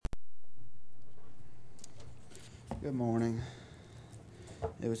Good morning.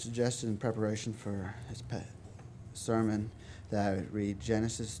 It was suggested in preparation for his sermon that I would read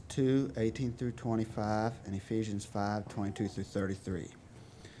Genesis 2:18 through 25 and Ephesians 5:22 through 33.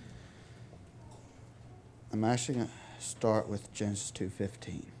 I'm actually going to start with Genesis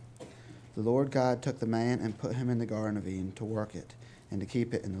 2:15. The Lord God took the man and put him in the Garden of Eden to work it and to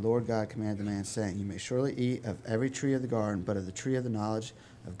keep it. And the Lord God commanded the man, saying, You may surely eat of every tree of the garden, but of the tree of the knowledge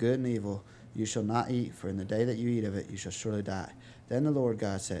of good and evil you shall not eat, for in the day that you eat of it you shall surely die. Then the Lord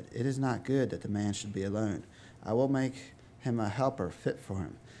God said, It is not good that the man should be alone. I will make him a helper fit for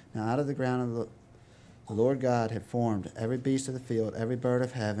him. Now out of the ground of the Lord God had formed every beast of the field, every bird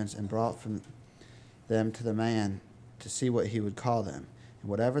of heavens, and brought from them to the man to see what he would call them. And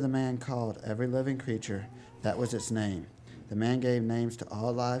whatever the man called every living creature, that was its name. The man gave names to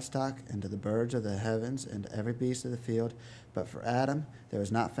all livestock, and to the birds of the heavens, and to every beast of the field. But for Adam there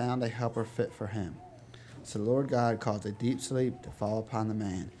was not found a helper fit for him. So the Lord God caused a deep sleep to fall upon the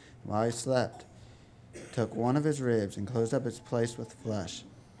man. And while he slept, took one of his ribs, and closed up its place with flesh.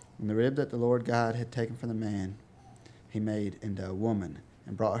 And the rib that the Lord God had taken from the man, he made into a woman,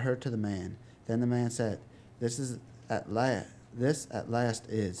 and brought her to the man. Then the man said, This at last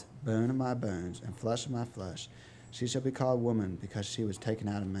is bone of my bones and flesh of my flesh. She shall be called woman, because she was taken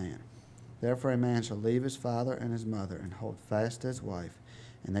out of man. Therefore a man shall leave his father and his mother, and hold fast to his wife,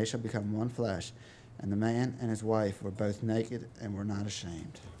 and they shall become one flesh. And the man and his wife were both naked and were not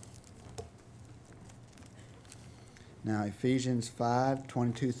ashamed. Now Ephesians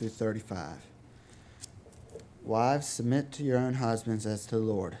 5:22 through 35. Wives, submit to your own husbands as to the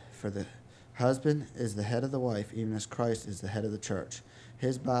Lord, for the husband is the head of the wife, even as Christ is the head of the church,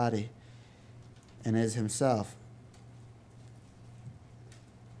 his body, and is himself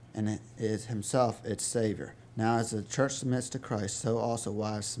its Savior. Now as the church submits to Christ, so also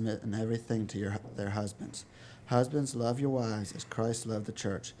wives submit in everything to their husbands. Husbands, love your wives as Christ loved the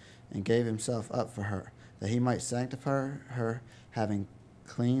church, and gave himself up for her, that he might sanctify her, having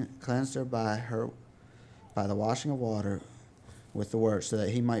cleansed her by the washing of water with the word, so that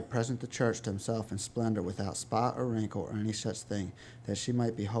he might present the church to himself in splendor, without spot or wrinkle or any such thing, that she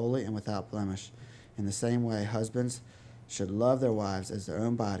might be holy and without blemish. In the same way, husbands should love their wives as their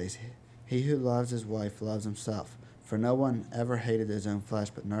own bodies. He who loves his wife loves himself. For no one ever hated his own flesh,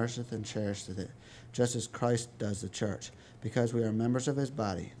 but nourisheth and cherisheth it, just as Christ does the church, because we are members of his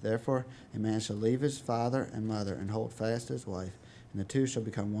body. Therefore a man shall leave his father and mother, and hold fast to his wife, and the two shall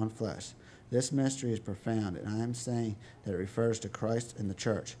become one flesh. This mystery is profound, and I am saying that it refers to Christ and the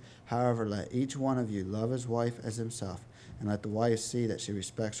church. However, let each one of you love his wife as himself, and let the wife see that she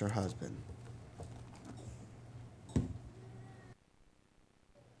respects her husband.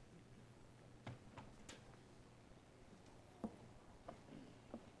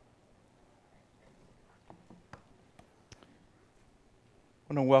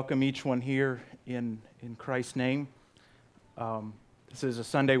 I want to welcome each one here in Christ's name. This is a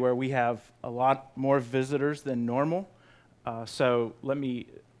Sunday where we have a lot more visitors than normal. So let me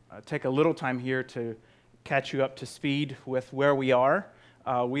take a little time here to catch you up to speed with where we are.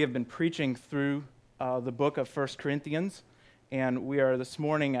 We have been preaching through the book of 1 Corinthians, and we are this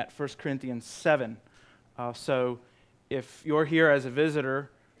morning at 1 Corinthians 7. So if you're here as a visitor,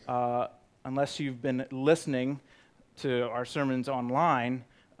 unless you've been listening to our sermons online,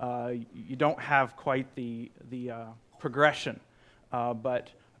 you don't have quite the progression. But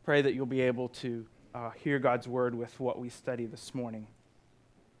I pray that you'll be able to hear God's word with what we study this morning.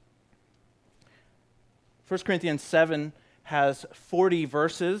 1 Corinthians 7 has 40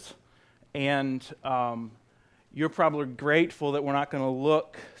 verses, and you're probably grateful that we're not going to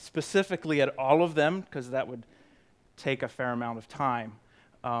look specifically at all of them, because that would take a fair amount of time.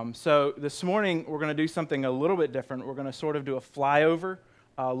 So this morning, we're going to do something a little bit different. We're going to sort of do a flyover,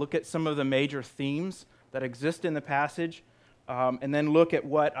 look at some of the major themes that exist in the passage, and then look at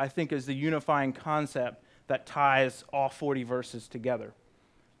what I think is the unifying concept that ties all 40 verses together.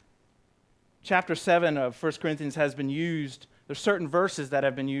 Chapter 7 of 1 Corinthians has been used, there's certain verses that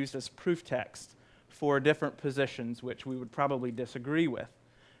have been used as proof text for different positions, which we would probably disagree with.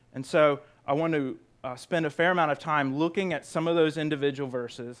 And so I want to spend a fair amount of time looking at some of those individual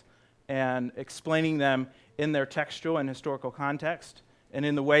verses and explaining them in their textual and historical context and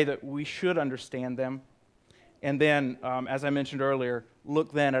in the way that we should understand them. And then, as I mentioned earlier,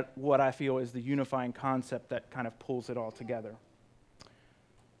 look then at what I feel is the unifying concept that kind of pulls it all together.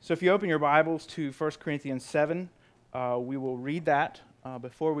 So if you open your Bibles to 1 Corinthians 7, we will read that.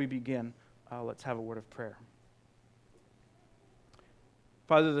 Before we begin, let's have a word of prayer.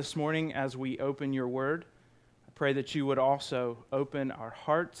 Father, this morning as we open your word, I pray that you would also open our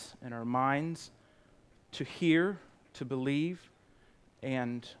hearts and our minds to hear to believe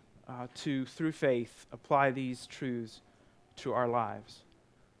and to, through faith, apply these truths to our lives.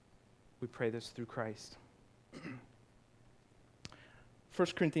 We pray this through Christ. 1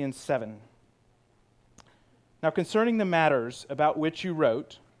 Corinthians 7. Now concerning the matters about which you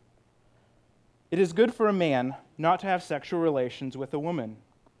wrote, it is good for a man not to have sexual relations with a woman,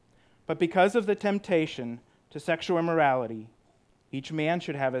 but because of the temptation to sexual immorality, each man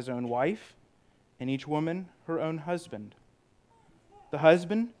should have his own wife, and each woman her own husband. The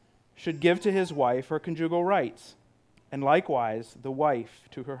husband should give to his wife her conjugal rights, and likewise the wife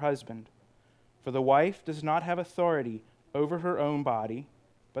to her husband. For the wife does not have authority over her own body,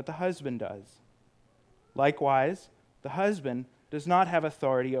 but the husband does. Likewise, the husband does not have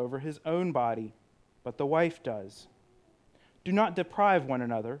authority over his own body, but the wife does. Do not deprive one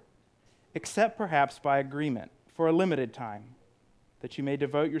another, except perhaps by agreement, for a limited time, that you may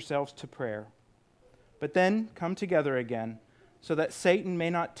devote yourselves to prayer. But then come together again, so that Satan may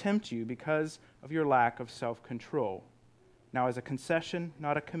not tempt you because of your lack of self-control. Now, as a concession,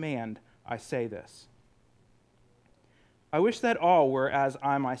 not a command, I say this. I wish that all were as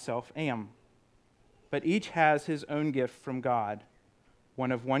I myself am, but each has his own gift from God,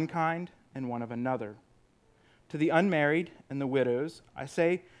 one of one kind and one of another. To the unmarried and the widows, I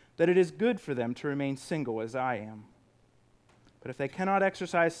say that it is good for them to remain single as I am. But if they cannot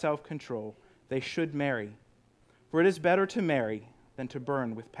exercise self-control, they should marry, for it is better to marry than to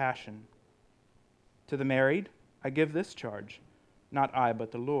burn with passion. To the married, I give this charge, not I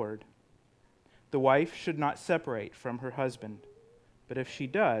but the Lord. The wife should not separate from her husband, but if she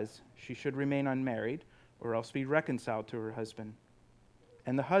does, she should remain unmarried or else be reconciled to her husband.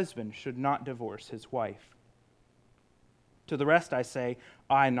 And the husband should not divorce his wife. To the rest I say,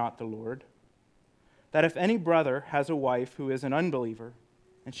 I, not the Lord, that if any brother has a wife who is an unbeliever,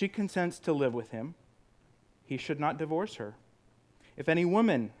 and she consents to live with him, he should not divorce her. If any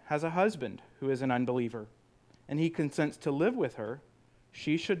woman has a husband who is an unbeliever, and he consents to live with her,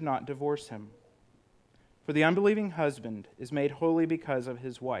 she should not divorce him. For the unbelieving husband is made holy because of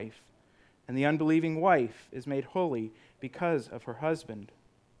his wife, and the unbelieving wife is made holy because of her husband.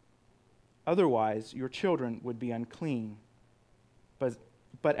 Otherwise, your children would be unclean,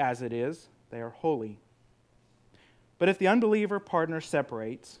 but as it is, they are holy. But if the unbeliever partner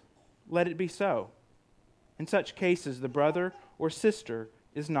separates, let it be so. In such cases, the brother or sister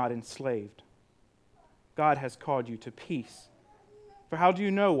is not enslaved. God has called you to peace. For how do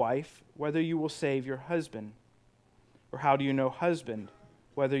you know, wife, whether you will save your husband? Or how do you know, husband,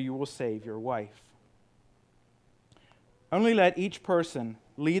 whether you will save your wife? Only let each person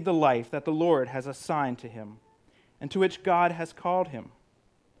lead the life that the Lord has assigned to him, and to which God has called him.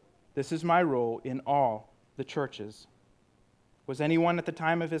 This is my rule in all the churches. Was anyone at the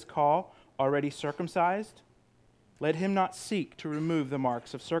time of his call already circumcised? Let him not seek to remove the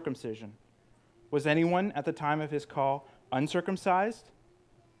marks of circumcision. Was anyone at the time of his call uncircumcised?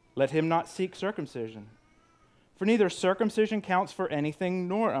 Let him not seek circumcision. For neither circumcision counts for anything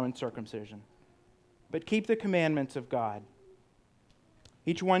nor uncircumcision, but keep the commandments of God.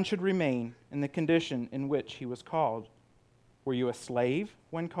 Each one should remain in the condition in which he was called. Were you a slave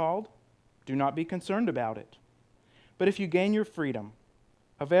when called? Do not be concerned about it. But if you gain your freedom,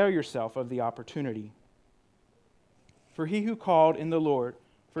 avail yourself of the opportunity. For he who was called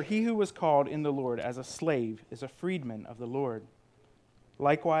in the Lord as a slave is a freedman of the Lord.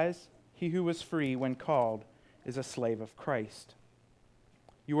 Likewise, he who was free when called is a slave of Christ.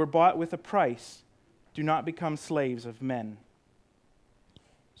 You were bought with a price. Do not become slaves of men.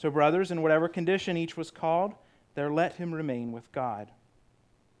 So, brothers, in whatever condition each was called, there let him remain with God.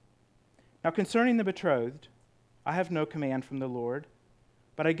 Now, concerning the betrothed, I have no command from the Lord,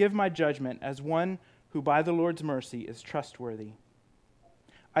 but I give my judgment as one who by the Lord's mercy is trustworthy.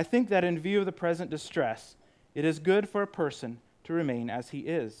 I think that in view of the present distress, it is good for a person to remain as he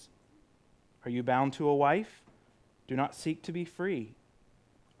is. Are you bound to a wife? Do not seek to be free.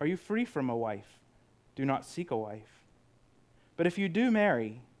 Are you free from a wife? Do not seek a wife. But if you do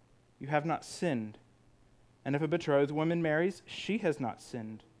marry, you have not sinned. And if a betrothed woman marries, she has not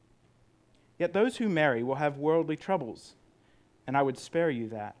sinned. Yet those who marry will have worldly troubles, and I would spare you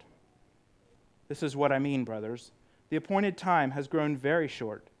that. This is what I mean, brothers. The appointed time has grown very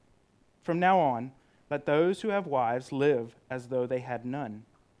short. From now on, let those who have wives live as though they had none,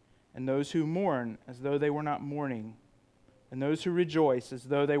 and those who mourn as though they were not mourning, and those who rejoice as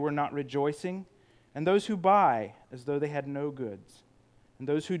though they were not rejoicing, and those who buy as though they had no goods, and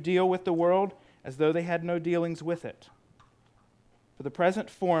those who deal with the world as though they had no dealings with it. For the present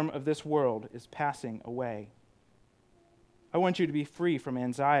form of this world is passing away. I want you to be free from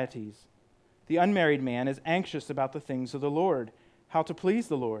anxieties. The unmarried man is anxious about the things of the Lord, how to please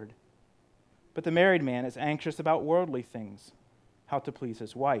the Lord. But the married man is anxious about worldly things, how to please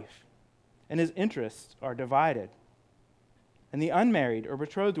his wife. And his interests are divided. And the unmarried or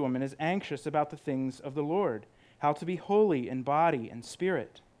betrothed woman is anxious about the things of the Lord, how to be holy in body and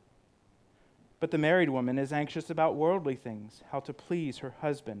spirit. But the married woman is anxious about worldly things, how to please her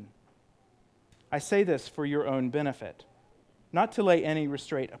husband. I say this for your own benefit, not to lay any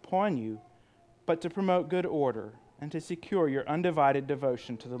restraint upon you, but to promote good order and to secure your undivided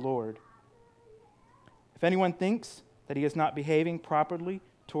devotion to the Lord. If anyone thinks that he is not behaving properly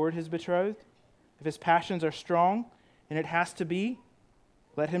toward his betrothed, if his passions are strong, and it has to be,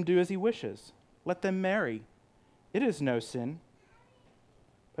 let him do as he wishes. Let them marry. It is no sin.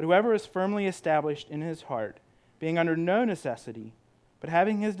 But whoever is firmly established in his heart, being under no necessity, but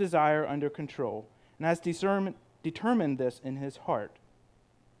having his desire under control, and has determined this in his heart,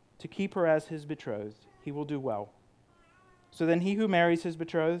 to keep her as his betrothed, he will do well. So then he who marries his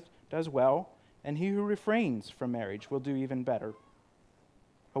betrothed does well, and he who refrains from marriage will do even better.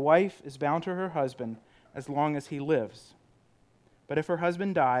 A wife is bound to her husband as long as he lives. But if her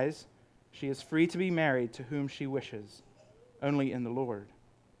husband dies, she is free to be married to whom she wishes, only in the Lord.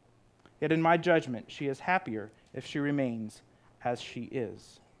 Yet in my judgment, she is happier if she remains as she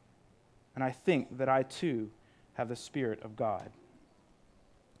is. And I think that I too have the Spirit of God.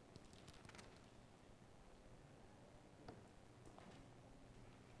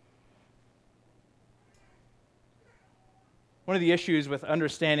 One of the issues with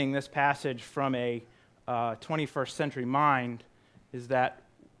understanding this passage from a 21st century mind is that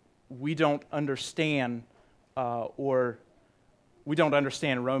we don't understand Roman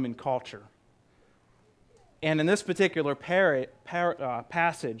culture. And in this particular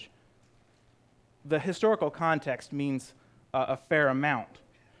passage, the historical context means a fair amount.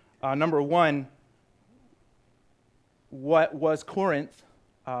 Number one, what was Corinth?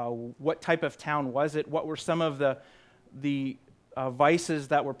 What type of town was it? What were some of the vices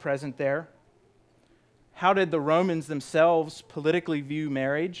that were present there? How did the Romans themselves politically view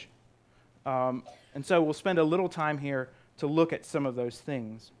marriage? And so we'll spend a little time here to look at some of those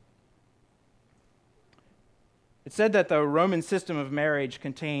things. It said that the Roman system of marriage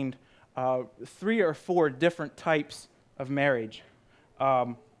contained 3 or 4 different types of marriage.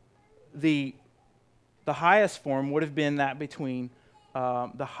 The highest form would have been that between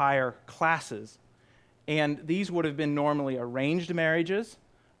the higher classes. And these would have been normally arranged marriages.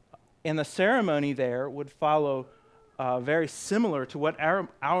 And the ceremony there would follow very similar to what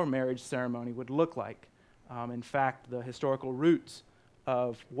our marriage ceremony would look like. In fact, the historical roots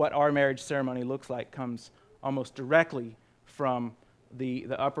of what our marriage ceremony looks like comes almost directly from the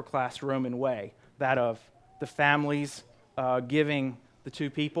upper class Roman way, that of the families giving the two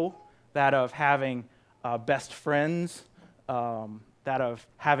people, that of having best friends, that of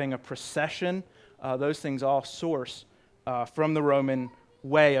having a procession. Those things all source from the Roman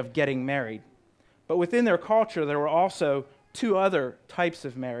way of getting married. But within their culture, there were also 2 other types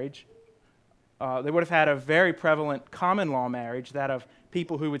of marriage. They would have had a very prevalent common law marriage, that of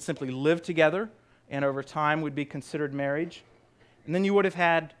people who would simply live together and over time would be considered marriage. And then you would have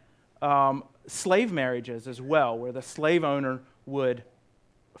had slave marriages as well, where the slave owner would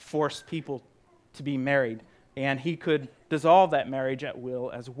force people to be married, and he could dissolve that marriage at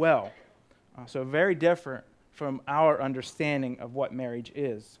will as well. So very different from our understanding of what marriage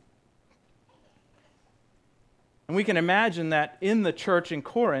is. And we can imagine that in the church in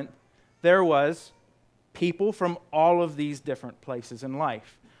Corinth, there was people from all of these different places in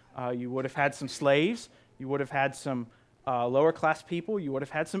life. You would have had some slaves, you would have had some lower class people, you would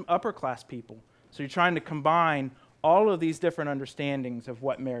have had some upper class people. So you're trying to combine all of these different understandings of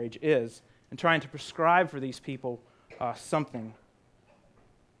what marriage is and trying to prescribe for these people something.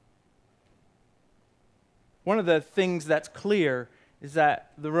 One of the things that's clear is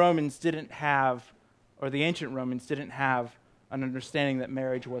that the Romans didn't have, or the ancient Romans didn't have, an understanding that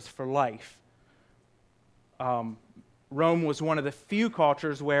marriage was for life. Rome was one of the few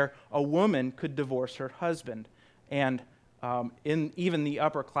cultures where a woman could divorce her husband. And in even the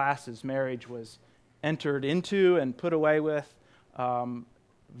upper classes, marriage was entered into and put away with,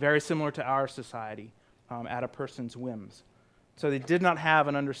 very similar to our society, at a person's whims. So they did not have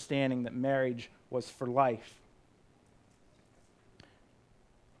an understanding that marriage was for life.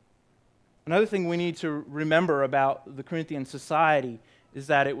 Another thing we need to remember about the Corinthian society is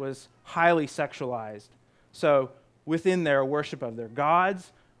that it was highly sexualized. So within their worship of their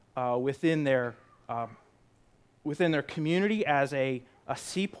gods, within their community as a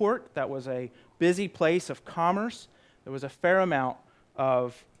seaport that was a busy place of commerce, there was a fair amount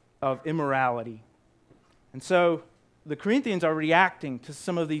of of immorality. And so the Corinthians are reacting to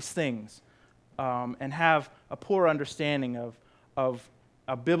some of these things and have a poor understanding of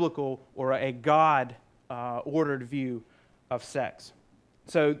a biblical or a God-ordered view of sex.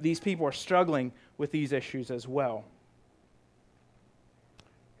 So these people are struggling with these issues as well.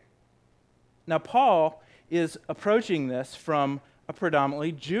 Now, Paul is approaching this from a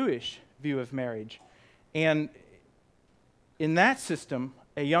predominantly Jewish view of marriage. And in that system,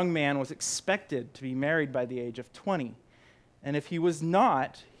 a young man was expected to be married by the age of 20. And if he was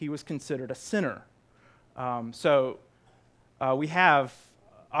not, he was considered a sinner. We have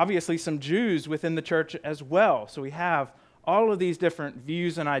obviously some Jews within the church as well. So we have all of these different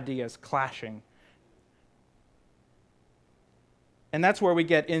views and ideas clashing. And that's where we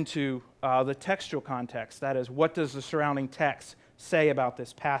get into the textual context. That is, what does the surrounding text say about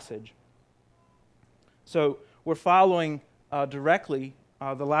this passage? So we're following directly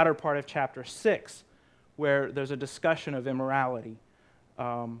the latter part of chapter 6, where there's a discussion of immorality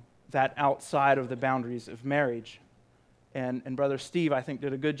that outside of the boundaries of marriage. And Brother Steve, I think,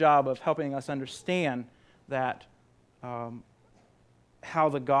 did a good job of helping us understand that how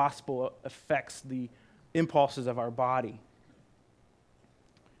the gospel affects the impulses of our body.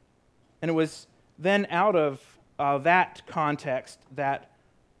 And it was then out of that context that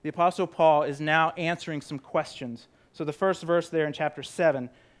the Apostle Paul is now answering some questions. So the first verse there in chapter 7,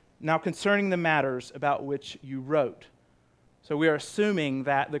 now concerning the matters about which you wrote. So we are assuming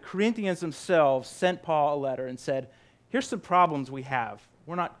that the Corinthians themselves sent Paul a letter and said, here's some problems we have.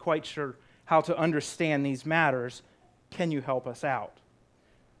 We're not quite sure how to understand these matters. Can you help us out?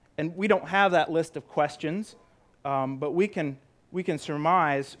 And we don't have that list of questions, but we can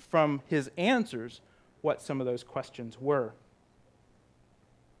surmise from his answers what some of those questions were.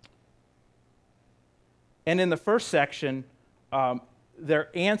 And in the first section, they're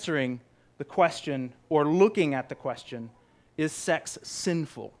answering the question or looking at the question, is sex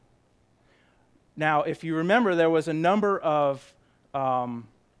sinful? Now, if you remember, there was a number of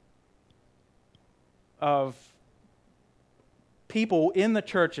people in the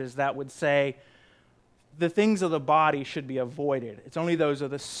churches that would say the things of the body should be avoided. It's only those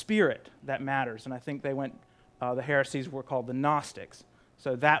of the spirit that matters. And I think the heresies were called the Gnostics.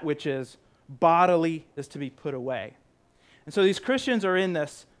 So that which is bodily is to be put away. And so these Christians are in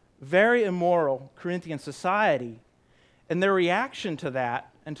this very immoral Corinthian society, and their reaction to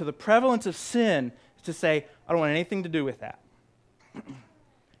that and to the prevalence of sin is to say, I don't want anything to do with that.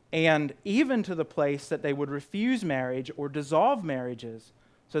 And even to the place that they would refuse marriage or dissolve marriages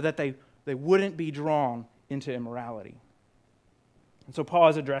so that they wouldn't be drawn into immorality. And so Paul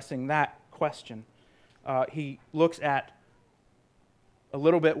is addressing that question. He looks at a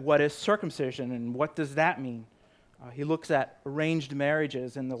little bit what is circumcision and what does that mean. He looks at arranged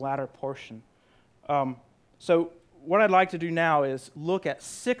marriages in the latter portion. So what I'd like to do now is look at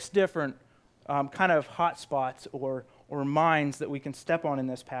 6 different kind of hot spots or mines that we can step on in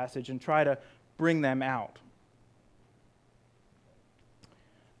this passage and try to bring them out.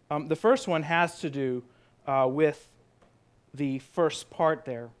 The first one has to do with the first part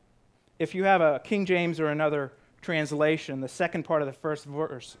there. If you have a King James or another translation, the second part of the first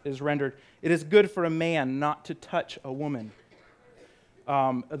verse is rendered, it is good for a man not to touch a woman.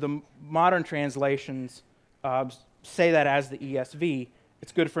 The modern translations say that as the ESV,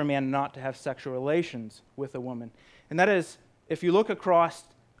 it's good for a man not to have sexual relations with a woman. And that is, if you look across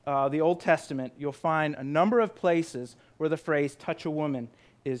the Old Testament, you'll find a number of places where the phrase touch a woman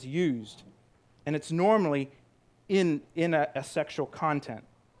is used. And it's normally in a sexual content.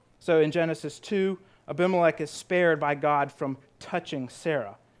 So in Genesis 2, Abimelech is spared by God from touching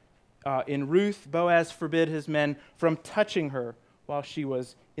Sarah. In Ruth, Boaz forbid his men from touching her while she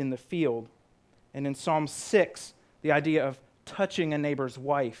was in the field. And in Psalm 6, the idea of touching a neighbor's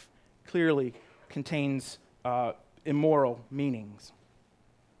wife clearly contains immoral meanings.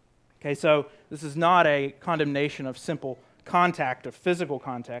 Okay, so this is not a condemnation of simple contact, of physical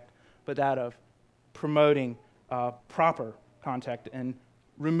contact, but that of promoting proper contact and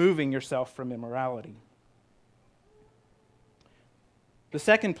removing yourself from immorality. The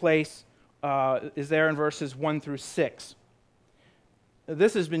second place is there in verses 1 through 6.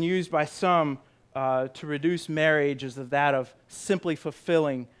 This has been used by some to reduce marriage as that of simply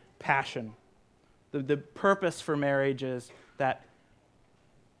fulfilling passion. The purpose for marriage is that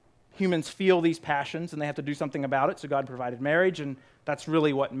humans feel these passions and they have to do something about it, so God provided marriage, and that's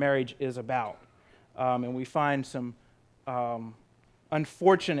really what marriage is about. And we find some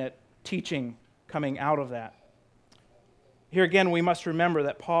unfortunate teaching coming out of that. Here again, we must remember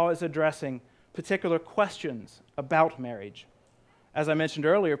that Paul is addressing particular questions about marriage. as I mentioned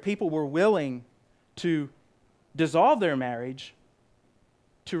earlier, people were willing to dissolve their marriage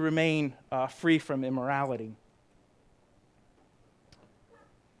to remain free from immorality.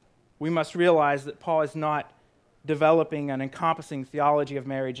 We must realize that Paul is not developing an encompassing theology of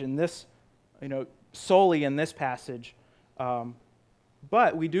marriage in this, solely in this passage,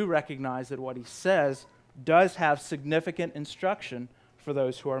 but we do recognize that what he says does have significant instruction for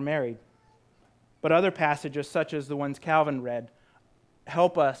those who are married. But other passages, such as the ones Calvin read,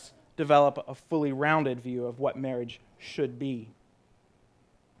 help us develop a fully rounded view of what marriage should be.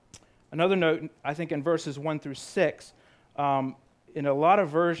 Another note, I think in verses 1 through 6, in a lot of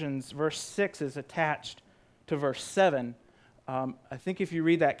versions, verse 6 is attached to verse 7. I think if you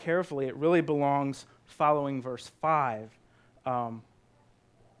read that carefully, it really belongs following verse 5,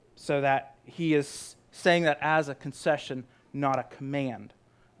 so that he is saying that as a concession, not a command,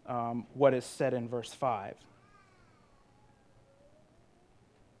 what is said in verse 5.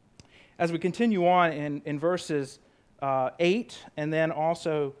 As we continue on in verses 8, and then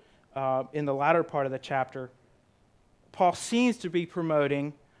also in the latter part of the chapter, Paul seems to be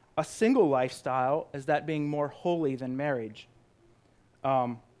promoting a single lifestyle as that being more holy than marriage.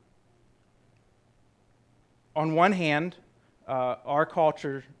 On one hand, our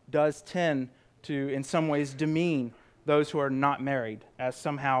culture does tend to, in some ways, demean those who are not married as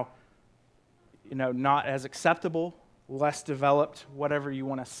somehow, not as acceptable, less developed, whatever you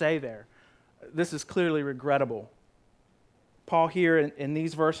want to say there. This is clearly regrettable. Paul here in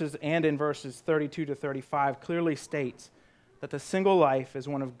these verses and in verses 32 to 35 clearly states that the single life is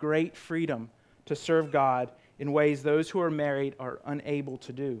one of great freedom to serve God in ways those who are married are unable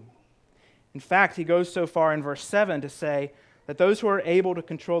to do. In fact, he goes so far in verse 7 to say that those who are able to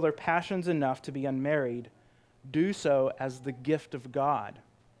control their passions enough to be unmarried do so as the gift of God.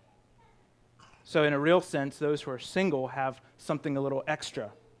 So in a real sense, those who are single have something a little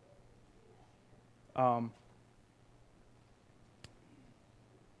extra.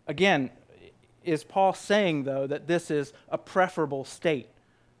 Again, is Paul saying, though, that this is a preferable state?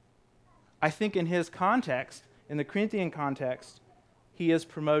 I think in his context, in the Corinthian context, he is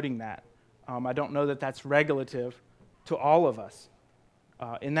promoting that. I don't know that that's regulative to all of us.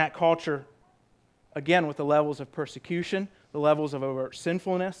 In that culture, again, with the levels of persecution, the levels of overt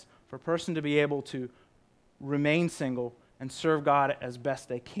sinfulness, for a person to be able to remain single and serve God as best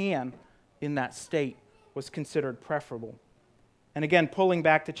they can in that state was considered preferable. And again, pulling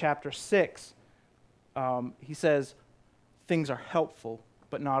back to chapter 6, he says, things are helpful,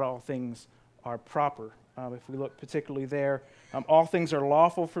 but not all things are proper. If we look particularly there, all things are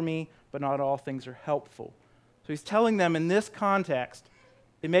lawful for me, but not all things are helpful. So he's telling them in this context,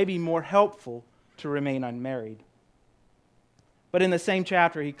 it may be more helpful to remain unmarried. But in the same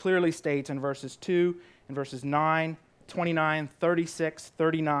chapter, he clearly states in verses 2 and verses 9, 29, 36,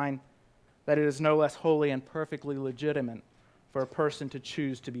 39, that it is no less holy and perfectly legitimate for a person to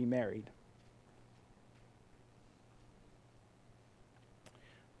choose to be married.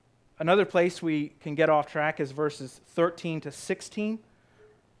 Another place we can get off track is verses 13 to 16,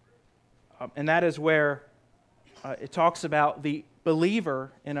 and that is where it talks about the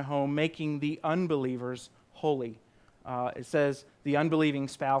believer in a home making the unbelievers holy. It says the unbelieving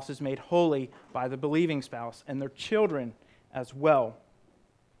spouse is made holy by the believing spouse, and their children as well.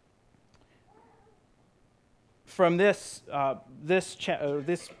 From this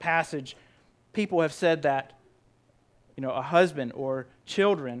passage, people have said that a husband or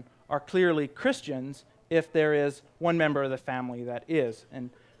children are clearly Christians if there is one member of the family that is. And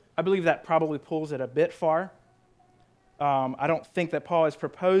I believe that probably pulls it a bit far. I don't think that Paul is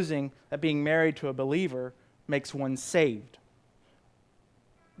proposing that being married to a believer makes one saved.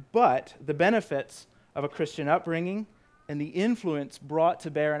 But the benefits of a Christian upbringing and the influence brought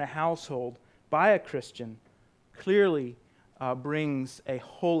to bear in a household by a Christian clearly brings a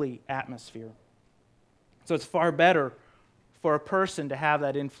holy atmosphere. So it's far better for a person to have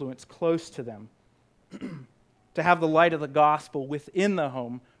that influence close to them, to have the light of the gospel within the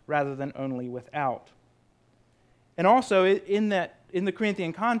home rather than only without. And also, in the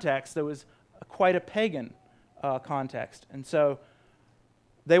Corinthian context, there was quite a pagan context. And so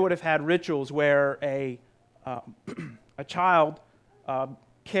they would have had rituals where a child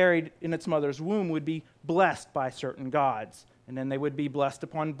carried in its mother's womb would be blessed by certain gods. And then they would be blessed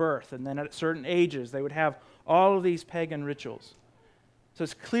upon birth. And then at certain ages, they would have all of these pagan rituals. So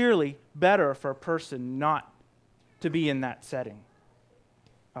it's clearly better for a person not to be in that setting.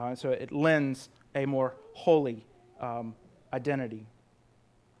 So it lends a more holy identity.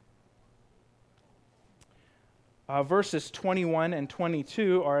 Verses 21 and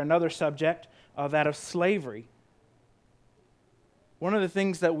 22 are another subject, that of slavery. one of the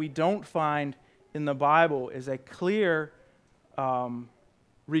things that we don't find in the Bible is a clear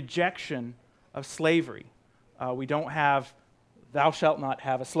rejection of slavery. We don't have, thou shalt not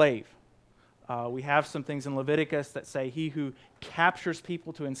have a slave. We have some things in Leviticus that say he who captures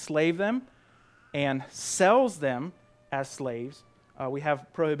people to enslave them and sells them as slaves, we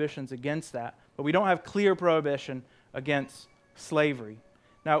have prohibitions against that, but we don't have clear prohibition against slavery.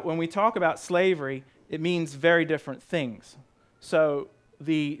 Now, when we talk about slavery, it means very different things. So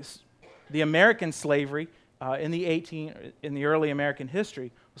the American slavery in the early American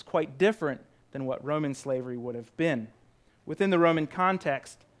history was quite different than what Roman slavery would have been. Within the Roman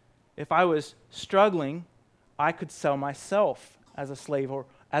context, if I was struggling, I could sell myself as a slave or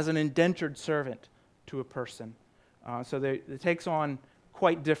as an indentured servant to a person. So it takes on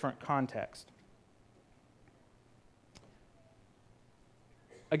quite different context.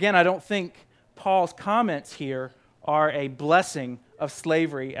 Again, I don't think Paul's comments here are a blessing of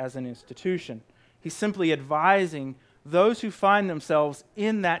slavery as an institution. He's simply advising those who find themselves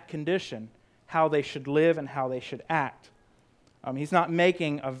in that condition how they should live and how they should act. He's not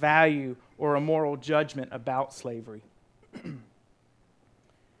making a value or a moral judgment about slavery. And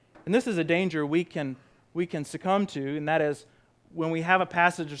this is a danger we can succumb to, and that is when we have a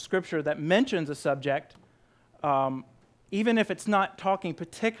passage of Scripture that mentions a subject, even if it's not talking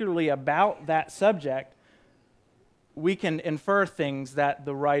particularly about that subject, we can infer things that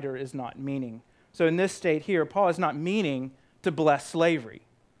the writer is not meaning. So in this state here, Paul is not meaning to bless slavery,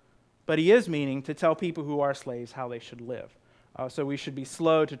 but he is meaning to tell people who are slaves how they should live. So we should be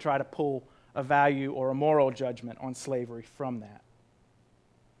slow to try to pull a value or a moral judgment on slavery from that.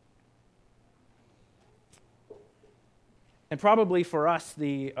 And probably for us,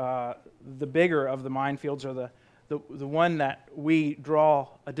 the bigger of the minefields, or the one that we draw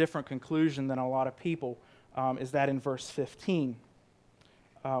a different conclusion than a lot of people, is that in verse 15.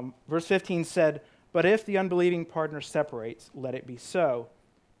 Verse 15 said, "But if the unbelieving partner separates, let it be so.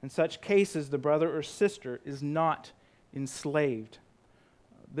 In such cases, the brother or sister is not enslaved."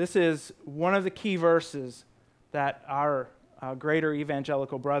 This is one of the key verses that our greater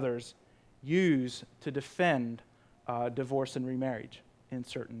evangelical brothers use to defend divorce and remarriage in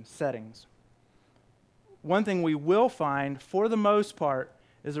certain settings. One thing we will find, for the most part,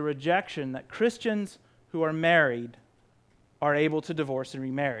 is a rejection that Christians who are married are able to divorce and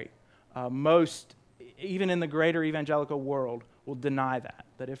remarry. Most, even in the greater evangelical world, will deny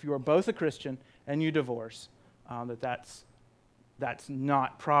that if you are both a Christian and you divorce, that's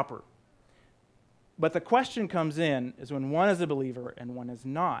not proper. But the question comes in is when one is a believer and one is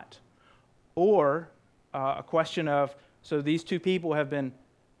not. Or a question of, so these two people have been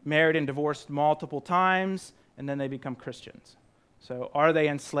married and divorced multiple times, and then they become Christians. So are they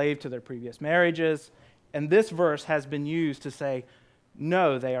enslaved to their previous marriages? And this verse has been used to say,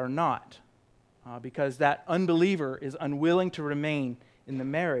 no, they are not. Because that unbeliever is unwilling to remain in the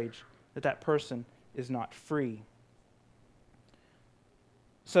marriage, that person is not free.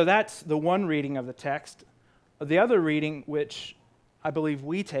 So that's the one reading of the text. The other reading, which I believe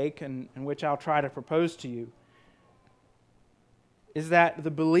we take, and which I'll try to propose to you, is that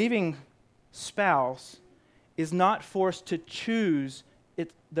the believing spouse is not forced to choose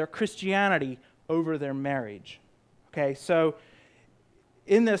their Christianity over their marriage. Okay, so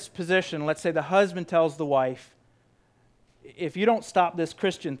in this position, let's say the husband tells the wife, if you don't stop this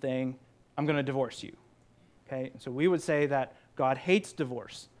Christian thing, I'm going to divorce you. Okay, so we would say that God hates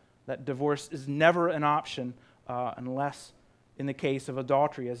divorce, that divorce is never an option unless in the case of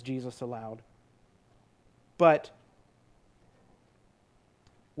adultery, as Jesus allowed. But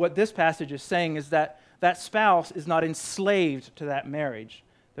what this passage is saying is that that spouse is not enslaved to that marriage.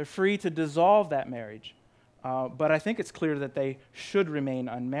 They're free to dissolve that marriage. But I think it's clear that they should remain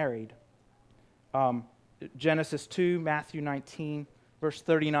unmarried. Genesis 2, Matthew 19, verse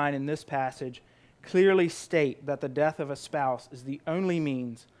 39 in this passage clearly state that the death of a spouse is the only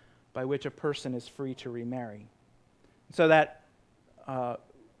means by which a person is free to remarry. So that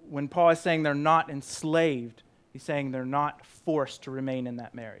when Paul is saying they're not enslaved, he's saying they're not forced to remain in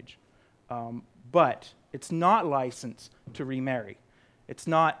that marriage. But it's not licensed to remarry. It's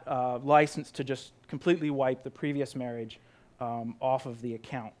not licensed to just completely wipe the previous marriage off of the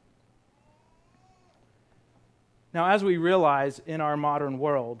account. Now, as we realize in our modern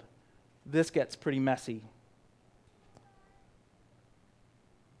world, this gets pretty messy.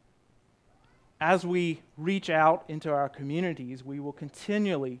 As we reach out into our communities, we will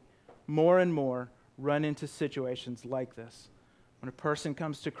continually, more and more, run into situations like this. When a person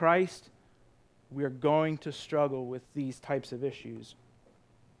comes to Christ, we are going to struggle with these types of issues.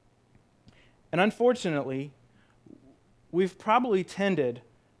 And unfortunately, we've probably tended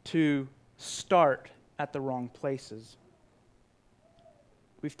to start at the wrong places.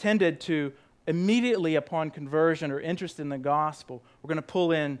 We've tended to immediately upon conversion or interest in the gospel, we're going to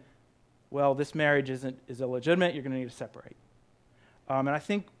pull in, well, this marriage is illegitimate, you're going to need to separate. And I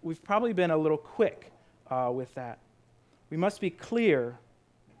think we've probably been a little quick with that. We must be clear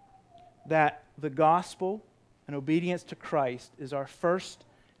that the gospel and obedience to Christ is our first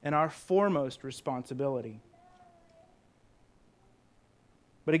and our foremost responsibility.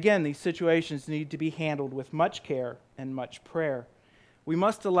 But again, these situations need to be handled with much care and much prayer. We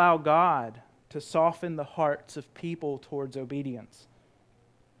must allow God to soften the hearts of people towards obedience.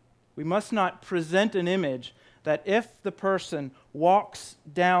 We must not present an image that if the person walks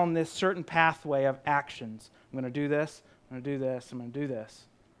down this certain pathway of actions, I'm going to do this, I'm going to do this, I'm going to do this,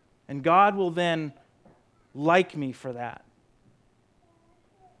 and God will then like me for that.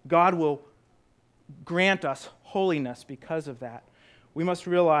 God will grant us holiness because of that. We must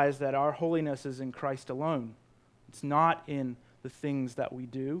realize that our holiness is in Christ alone. It's not in the things that we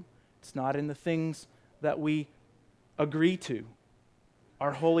do. It's not in the things that we agree to.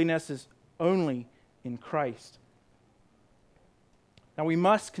 Our holiness is only in Christ. Now, we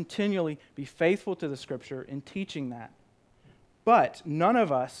must continually be faithful to the Scripture in teaching that. But none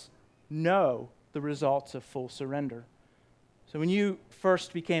of us know the results of full surrender. So when you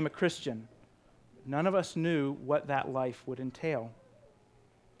first became a Christian, none of us knew what that life would entail.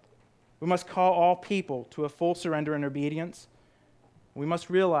 We must call all people to a full surrender and obedience. We must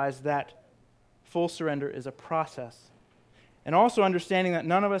realize that full surrender is a process. And also understanding that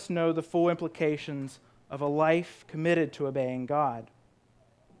none of us know the full implications of a life committed to obeying God.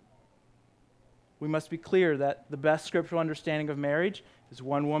 We must be clear that the best scriptural understanding of marriage is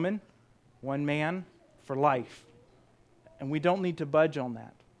one woman, one man for life. And we don't need to budge on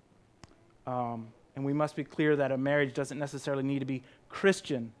that. And we must be clear that a marriage doesn't necessarily need to be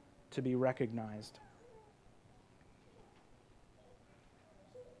Christian to be recognized.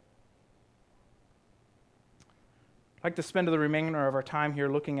 I'd like to spend the remainder of our time here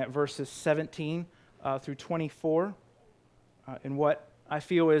looking at verses 17 through 24 in what I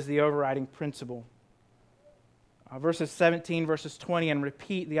feel is the overriding principle. Verses 17, verses 20, and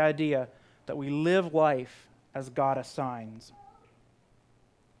repeat the idea that we live life as God assigns.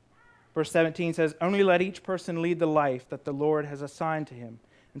 Verse 17 says, "Only let each person lead the life that the Lord has assigned to him,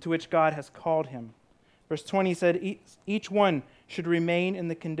 and to which God has called him." Verse 20 said, "Each one should remain in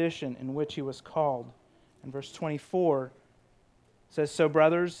the condition in which he was called." And verse 24 says, "So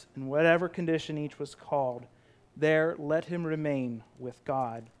brothers, in whatever condition each was called, there let him remain with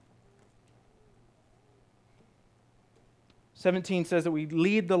God." 17 says that we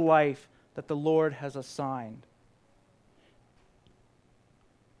lead the life that the Lord has assigned.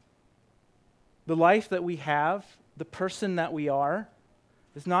 The life that we have, the person that we are,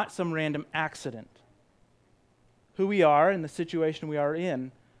 is not some random accident. Who we are and the situation we are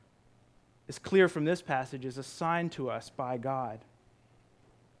in is clear from this passage, is assigned to us by God.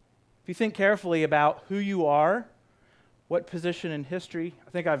 If you think carefully about who you are, what position in history, I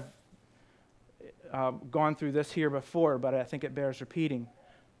think I've gone through this here before, but I think it bears repeating.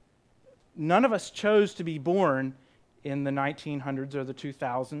 None of us chose to be born in the 1900s or the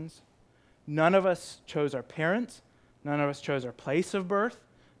 2000s. None of us chose our parents. None of us chose our place of birth.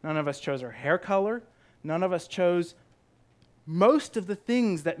 None of us chose our hair color. None of us chose most of the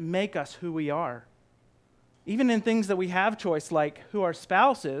things that make us who we are. Even in things that we have choice, like who our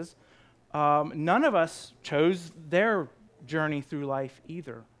spouse is, none of us chose their journey through life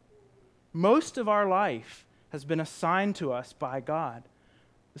either. Most of our life has been assigned to us by God.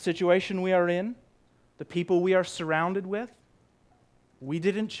 The situation we are in, the people we are surrounded with, we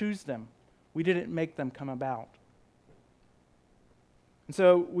didn't choose them. We didn't make them come about. And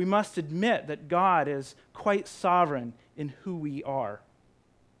so we must admit that God is quite sovereign in who we are.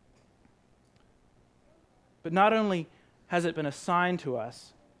 But not only has it been assigned to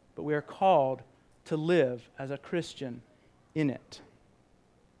us, but we are called to live as a Christian in it.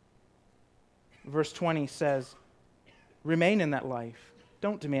 Verse 20 says, "Remain in that life.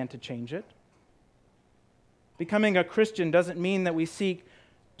 Don't demand to change it." Becoming a Christian doesn't mean that we seek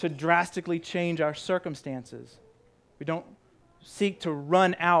to drastically change our circumstances. We don't seek to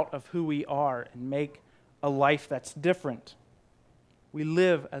run out of who we are and make a life that's different. We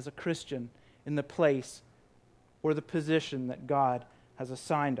live as a Christian in the place or the position that God has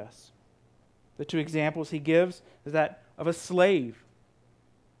assigned us. The two examples he gives is that of a slave.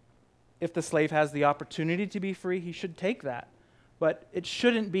 If the slave has the opportunity to be free, he should take that. But it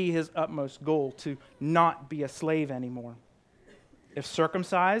shouldn't be his utmost goal to not be a slave anymore. If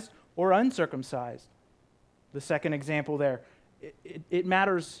circumcised or uncircumcised. the second example there, it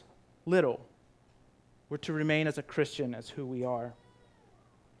matters little. We're to remain as a Christian as who we are.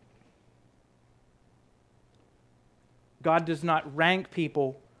 God does not rank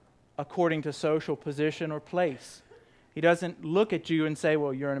people according to social position or place. He doesn't look at you and say,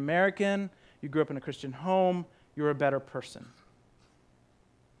 well, you're an American, you grew up in a Christian home, you're a better person.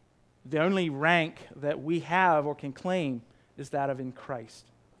 The only rank that we have or can claim is that of in Christ.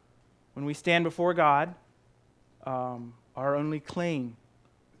 When we stand before God, our only claim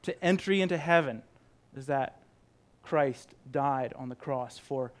to entry into heaven is that Christ died on the cross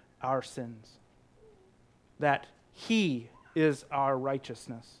for our sins, that He is our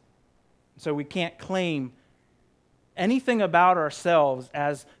righteousness. So we can't claim anything about ourselves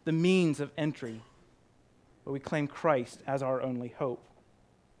as the means of entry, but we claim Christ as our only hope.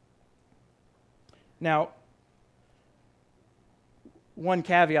 Now, one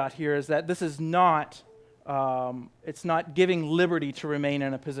caveat here is that this is not, it's not giving liberty to remain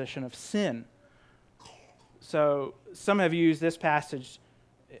in a position of sin. So some have used this passage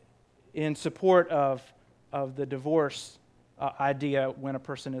in support of the divorce idea when a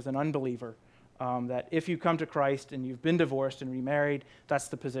person is an unbeliever. That if you come to Christ and you've been divorced and remarried, that's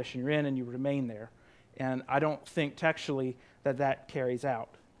the position you're in and you remain there. And I don't think textually that carries out.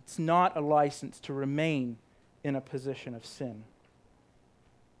 It's not a license to remain in a position of sin.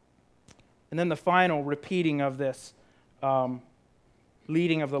 And then the final repeating of this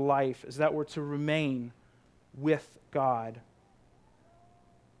leading of the life is that we're to remain with God.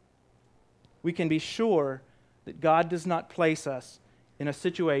 We can be sure that God does not place us in a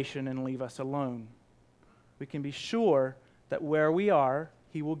situation and leave us alone. We can be sure that where we are,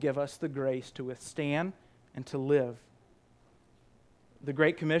 He will give us the grace to withstand and to live. The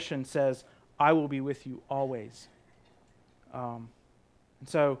Great Commission says, I will be with you always. And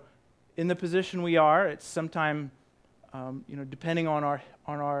so, in the position we are, it's sometime, depending on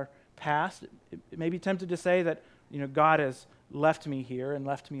our past, it may be tempted to say that, God has left me here and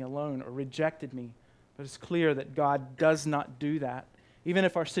left me alone or rejected me. But it's clear that God does not do that. Even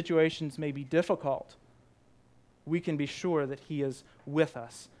if our situations may be difficult, we can be sure that He is with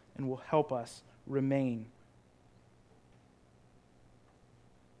us and will help us remain.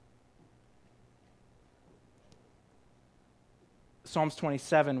 Psalms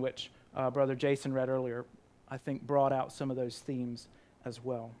 27, which Brother Jason read earlier, I think brought out some of those themes as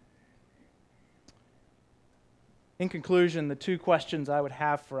well. In conclusion, the two questions I would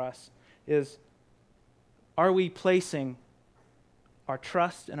have for us is, are we placing our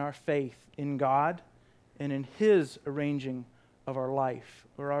trust and our faith in God and in His arranging of our life?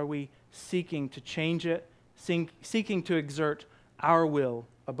 Or are we seeking to change it, seeking to exert our will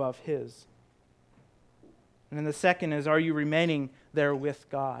above His? And then the second is, are you remaining there with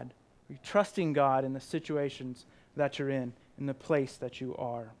God? Are you trusting God in the situations that you're in the place that you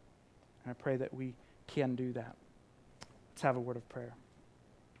are? And I pray that we can do that. Let's have a word of prayer.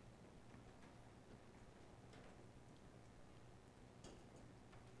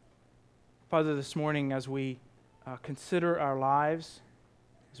 Father, this morning as we consider our lives,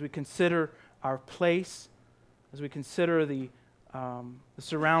 as we consider our place, as we consider the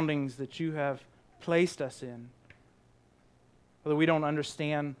surroundings that you have placed us in, whether we don't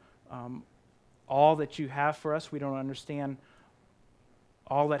understand all that you have for us, we don't understand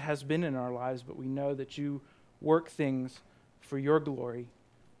all that has been in our lives, but we know that you work things for your glory.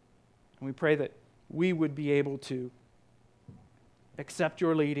 And we pray that we would be able to accept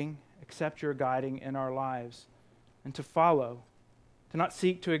your leading, accept your guiding in our lives, and to follow, to not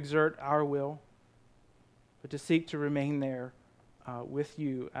seek to exert our will, but to seek to remain there with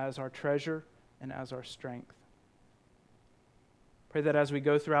you as our treasure and as our strength. Pray that as we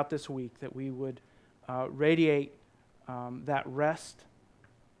go throughout this week, that we would radiate that rest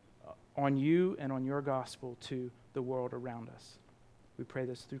on you and on your gospel to the world around us. We pray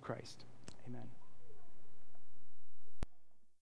this through Christ. Amen.